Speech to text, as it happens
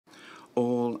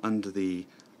under the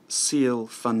seal,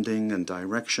 funding and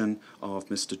direction of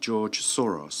Mr. George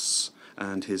Soros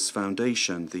and his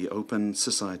foundation, the Open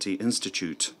Society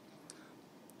Institute.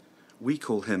 We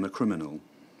call him a criminal.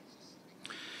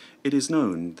 It is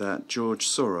known that George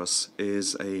Soros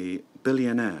is a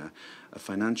billionaire, a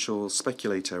financial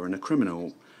speculator and a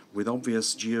criminal with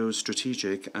obvious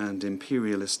geostrategic and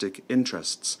imperialistic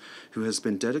interests, who has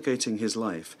been dedicating his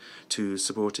life to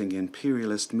supporting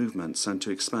imperialist movements and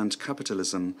to expand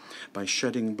capitalism by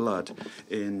shedding blood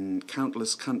in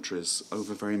countless countries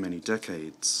over very many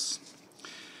decades.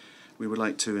 We would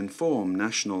like to inform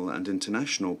national and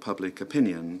international public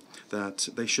opinion that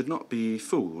they should not be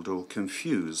fooled or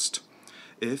confused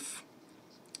if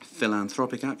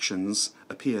philanthropic actions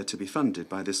appear to be funded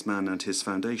by this man and his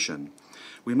foundation.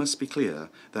 We must be clear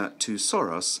that to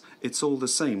Soros, it's all the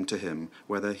same to him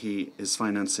whether he is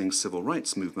financing civil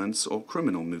rights movements or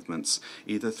criminal movements,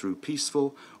 either through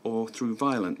peaceful or through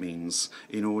violent means,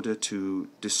 in order to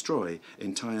destroy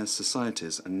entire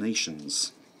societies and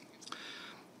nations.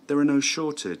 There are no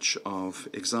shortage of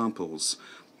examples.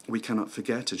 We cannot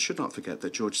forget and should not forget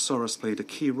that George Soros played a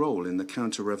key role in the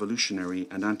counter-revolutionary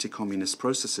and anti-communist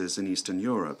processes in Eastern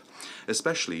Europe,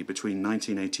 especially between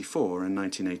 1984 and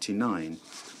 1989,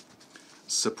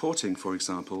 supporting, for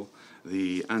example,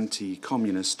 the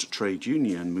anti-communist trade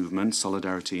union movement,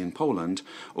 Solidarity in Poland,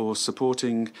 or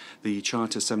supporting the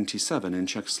Charter 77 in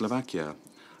Czechoslovakia.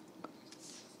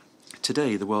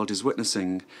 Today, the world is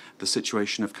witnessing the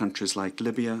situation of countries like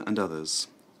Libya and others.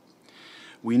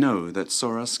 We know that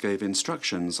Soros gave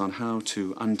instructions on how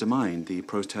to undermine the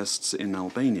protests in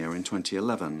Albania in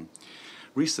 2011.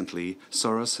 Recently,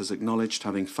 Soros has acknowledged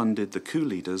having funded the coup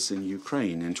leaders in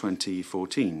Ukraine in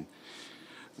 2014,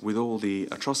 with all the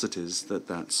atrocities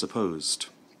that supposed.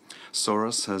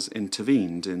 Soros has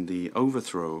intervened in the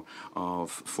overthrow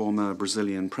of former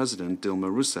Brazilian President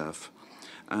Dilma Rousseff,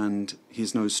 and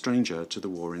he's no stranger to the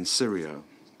war in Syria.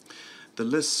 The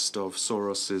list of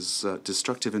Soros's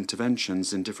destructive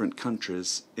interventions in different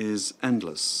countries is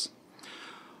endless.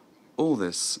 All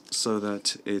this so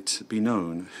that it be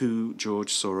known who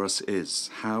George Soros is,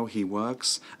 how he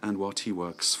works and what he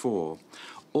works for,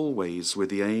 always with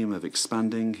the aim of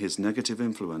expanding his negative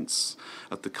influence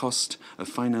at the cost of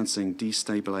financing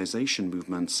destabilization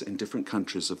movements in different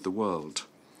countries of the world.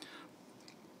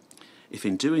 If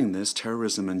in doing this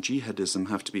terrorism and jihadism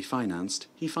have to be financed,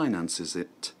 he finances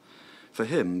it. For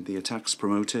him, the attacks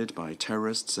promoted by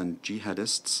terrorists and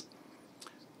jihadists,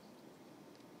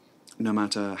 no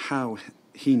matter how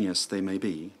heinous they may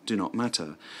be, do not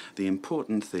matter. The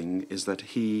important thing is that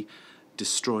he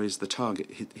destroys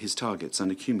his targets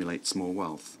and accumulates more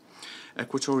wealth.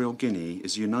 Equatorial Guinea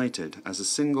is united as a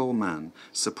single man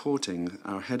supporting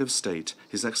our head of state,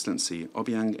 His Excellency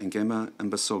Obiang Nguema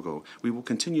Mbasogo. We will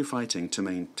continue fighting to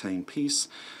maintain peace,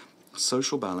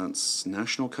 social balance,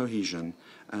 national cohesion,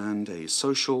 and a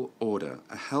social order,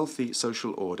 a healthy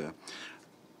social order,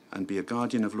 and be a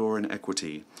guardian of law and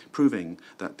equity, proving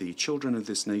that the children of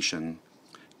this nation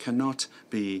cannot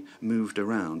be moved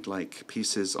around like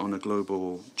pieces on a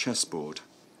global chessboard,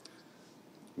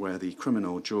 where the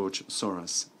criminal George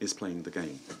Soros is playing the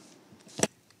game.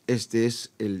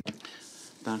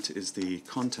 That is the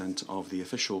content of the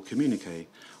official communique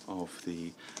of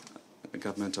the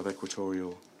government of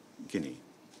Equatorial Guinea.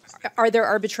 Are there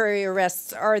arbitrary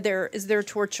arrests? Is there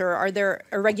torture? Are there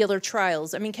irregular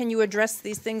trials? I mean, can you address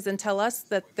these things and tell us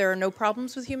that there are no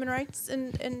problems with human rights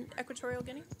in Equatorial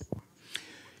Guinea?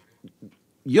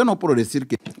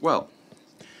 Well,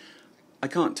 I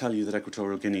can't tell you that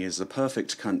Equatorial Guinea is a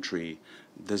perfect country.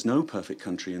 There's no perfect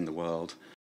country in the world.